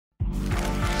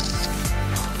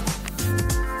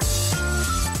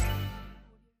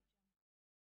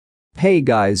Hey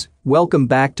guys, welcome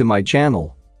back to my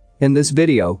channel. In this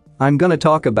video, I'm gonna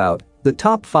talk about the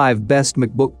top 5 best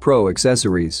MacBook Pro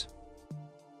accessories.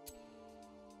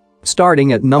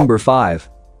 Starting at number 5.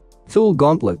 Thule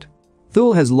Gauntlet.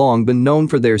 Thule has long been known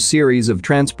for their series of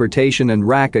transportation and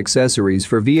rack accessories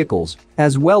for vehicles,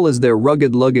 as well as their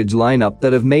rugged luggage lineup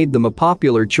that have made them a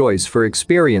popular choice for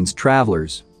experienced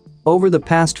travelers. Over the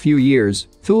past few years,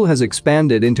 Thule has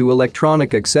expanded into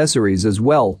electronic accessories as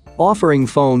well, offering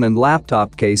phone and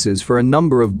laptop cases for a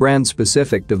number of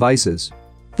brand-specific devices.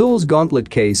 Thule's Gauntlet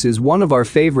case is one of our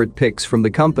favorite picks from the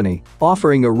company,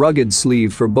 offering a rugged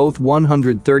sleeve for both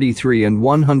 133 and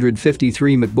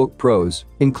 153 MacBook Pros,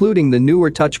 including the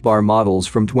newer Touch Bar models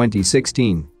from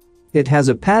 2016. It has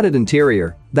a padded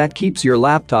interior that keeps your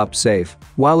laptop safe,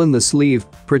 while in the sleeve,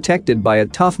 protected by a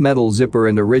tough metal zipper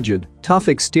and a rigid, tough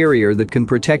exterior that can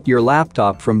protect your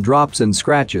laptop from drops and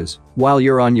scratches while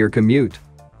you're on your commute.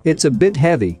 It's a bit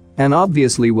heavy and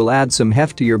obviously will add some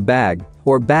heft to your bag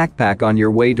or backpack on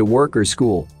your way to work or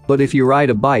school, but if you ride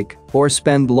a bike or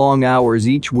spend long hours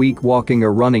each week walking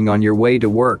or running on your way to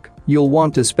work, you'll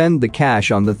want to spend the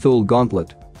cash on the Thule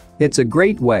Gauntlet. It's a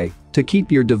great way to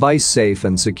keep your device safe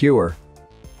and secure.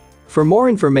 For more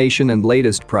information and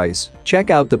latest price, check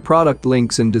out the product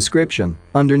links in description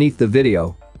underneath the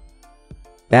video.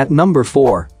 At number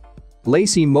 4.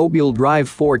 LaCie Mobile Drive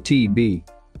 4TB.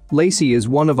 LaCie is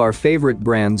one of our favorite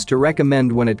brands to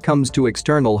recommend when it comes to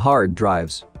external hard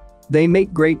drives. They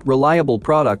make great reliable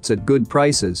products at good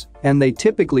prices, and they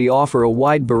typically offer a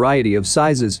wide variety of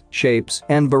sizes, shapes,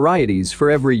 and varieties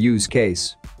for every use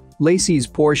case. LaCie's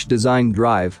Porsche-designed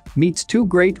drive meets 2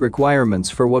 great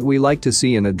requirements for what we like to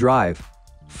see in a drive.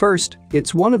 First,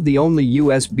 it's one of the only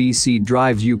USB-C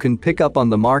drives you can pick up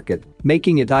on the market,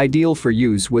 making it ideal for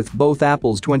use with both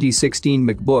Apple's 2016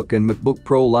 MacBook and MacBook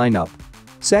Pro lineup.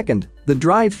 Second, the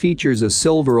drive features a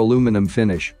silver aluminum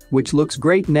finish, which looks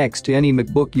great next to any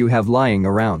MacBook you have lying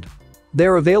around.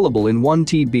 They're available in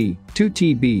 1TB,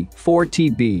 2TB,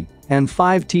 4TB, and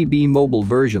 5TB mobile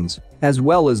versions, as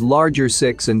well as larger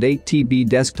 6 and 8TB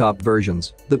desktop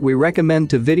versions that we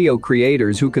recommend to video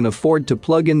creators who can afford to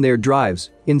plug in their drives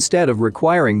instead of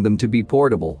requiring them to be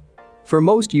portable. For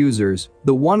most users,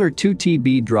 the 1 or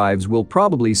 2TB drives will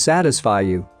probably satisfy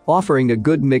you, offering a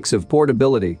good mix of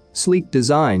portability, sleek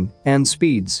design, and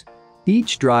speeds.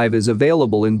 Each drive is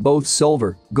available in both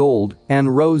silver, gold,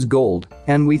 and rose gold,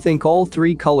 and we think all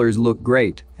 3 colors look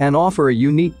great and offer a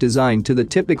unique design to the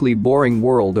typically boring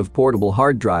world of portable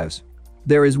hard drives.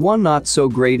 There is one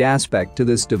not-so-great aspect to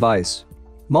this device.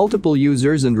 Multiple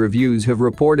users and reviews have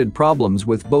reported problems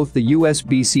with both the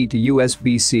USB-C to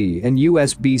USB-C and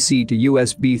USB-C to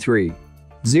USB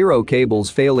 3.0 cables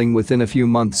failing within a few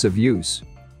months of use.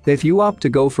 If you opt to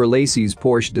go for LaCie's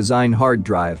Porsche design hard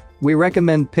drive, we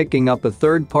recommend picking up a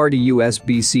third-party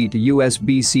USB-C to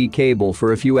USB-C cable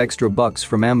for a few extra bucks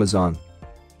from Amazon.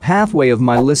 Halfway of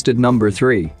my listed number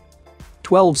 3.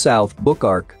 12 South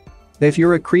Bookmark. If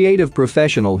you're a creative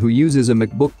professional who uses a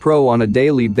MacBook Pro on a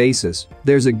daily basis,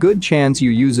 there's a good chance you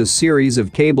use a series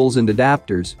of cables and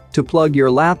adapters to plug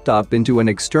your laptop into an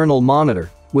external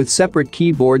monitor with separate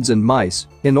keyboards and mice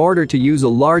in order to use a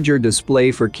larger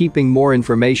display for keeping more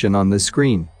information on the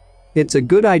screen. It's a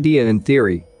good idea in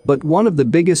theory, but one of the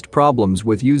biggest problems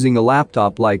with using a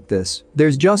laptop like this,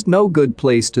 there's just no good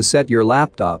place to set your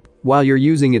laptop while you're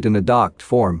using it in a docked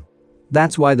form.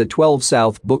 That's why the 12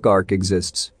 South Bookmark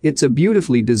exists. It's a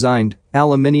beautifully designed,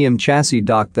 aluminum chassis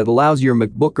dock that allows your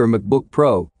MacBook or MacBook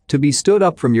Pro to be stood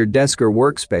up from your desk or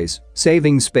workspace,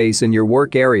 saving space in your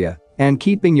work area and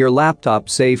keeping your laptop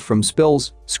safe from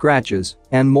spills, scratches,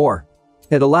 and more.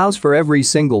 It allows for every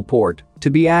single port to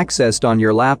be accessed on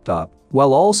your laptop,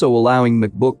 while also allowing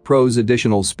MacBook Pro's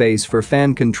additional space for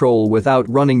fan control without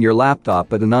running your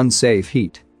laptop at an unsafe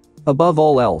heat. Above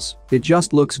all else, it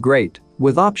just looks great,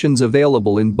 with options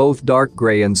available in both dark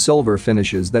gray and silver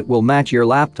finishes that will match your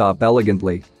laptop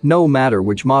elegantly, no matter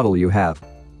which model you have.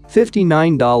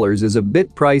 $59 is a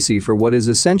bit pricey for what is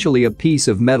essentially a piece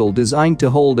of metal designed to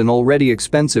hold an already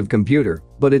expensive computer,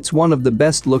 but it's one of the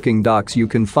best-looking docks you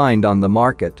can find on the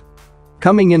market.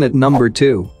 Coming in at number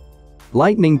 2.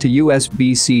 Lightning to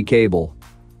USB-C cable.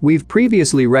 We've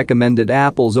previously recommended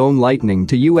Apple's own Lightning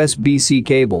to USB-C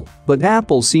cable, but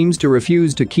Apple seems to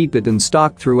refuse to keep it in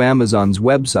stock through Amazon's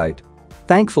website.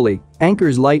 Thankfully,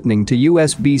 Anker's Lightning to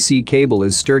USB-C cable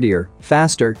is sturdier,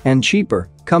 faster, and cheaper,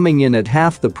 coming in at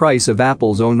half the price of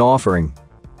Apple's own offering.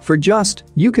 For just,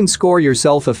 you can score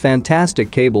yourself a fantastic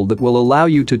cable that will allow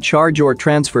you to charge or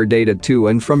transfer data to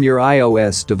and from your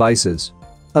iOS devices.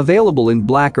 Available in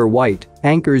black or white,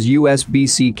 Anker's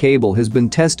USB-C cable has been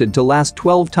tested to last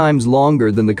 12 times longer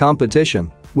than the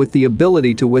competition with the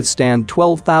ability to withstand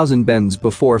 12,000 bends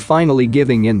before finally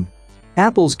giving in.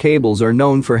 Apple's cables are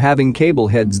known for having cable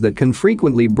heads that can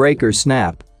frequently break or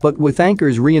snap, but with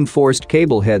Anker's reinforced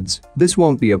cable heads, this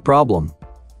won't be a problem.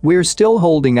 We're still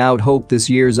holding out hope this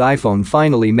year's iPhone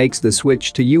finally makes the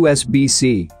switch to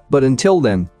USB-C, but until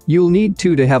then, you'll need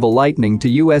to have a Lightning to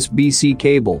USB-C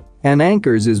cable, and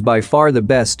Anker's is by far the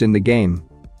best in the game.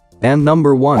 And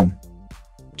number 1.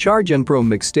 Charge & Pro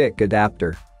MagStick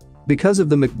Adapter. Because of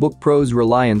the MacBook Pro's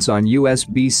reliance on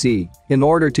USB-C, in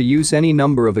order to use any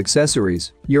number of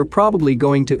accessories, you're probably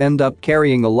going to end up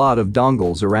carrying a lot of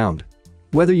dongles around.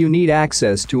 Whether you need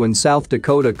access to an South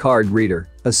Dakota card reader,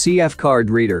 a CF card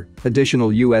reader, additional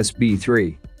USB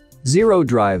 3.0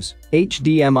 drives,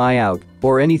 HDMI out,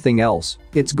 or anything else,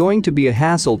 it's going to be a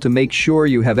hassle to make sure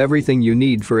you have everything you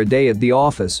need for a day at the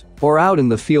office or out in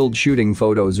the field shooting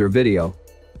photos or video.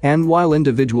 And while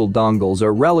individual dongles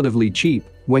are relatively cheap,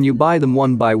 when you buy them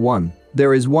one by one,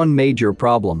 there is one major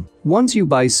problem. Once you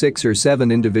buy 6 or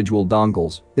 7 individual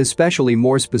dongles, especially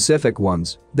more specific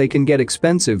ones, they can get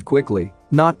expensive quickly,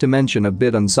 not to mention a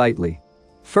bit unsightly.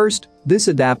 First, this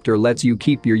adapter lets you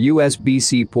keep your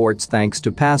USB-C ports thanks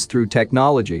to pass-through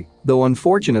technology, though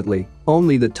unfortunately,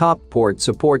 only the top port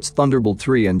supports Thunderbolt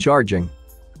 3 and charging.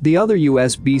 The other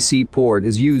USB-C port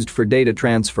is used for data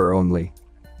transfer only.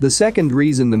 The second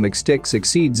reason the MagStick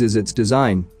succeeds is its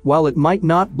design. While it might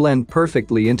not blend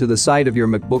perfectly into the side of your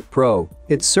MacBook Pro,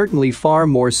 it's certainly far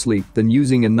more sleek than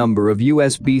using a number of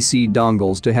USB-C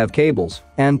dongles to have cables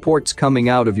and ports coming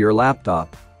out of your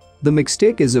laptop. The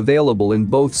MagStick is available in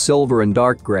both silver and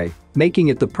dark gray, making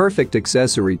it the perfect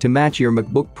accessory to match your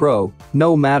MacBook Pro,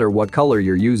 no matter what color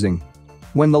you're using.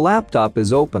 When the laptop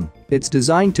is open, it's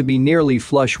designed to be nearly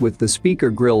flush with the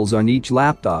speaker grills on each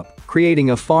laptop, creating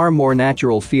a far more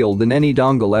natural feel than any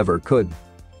dongle ever could.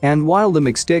 And while the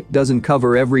MagStick doesn't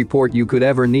cover every port you could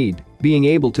ever need, being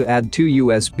able to add 2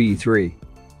 USB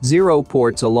 3.0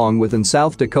 ports along with an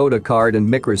South Dakota card and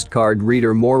microSD card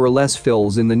reader more or less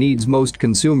fills in the needs most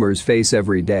consumers face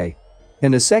every day.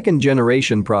 In a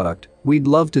second-generation product, we'd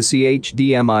love to see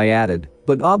HDMI added,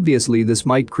 but obviously this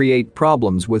might create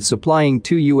problems with supplying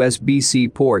 2 USB-C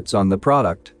ports on the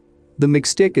product. The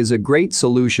MagStick is a great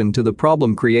solution to the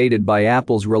problem created by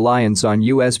Apple's reliance on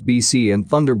USB-C and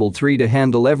Thunderbolt 3 to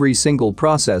handle every single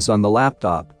process on the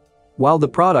laptop. While the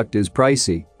product is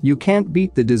pricey, you can't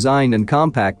beat the design and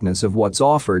compactness of what's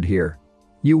offered here.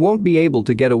 You won't be able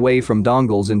to get away from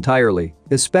dongles entirely,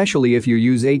 especially if you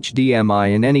use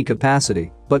HDMI in any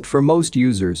capacity, but for most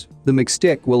users, the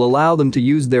MagStick will allow them to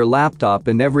use their laptop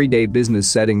in everyday business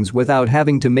settings without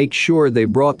having to make sure they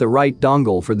brought the right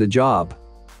dongle for the job.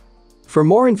 For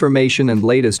more information and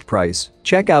latest price,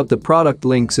 check out the product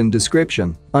links in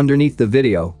description underneath the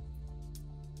video.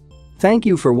 Thank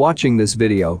you for watching this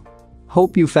video.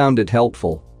 Hope you found it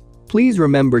helpful. Please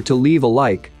remember to leave a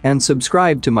like and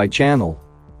subscribe to my channel.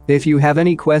 If you have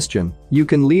any question, you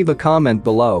can leave a comment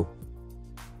below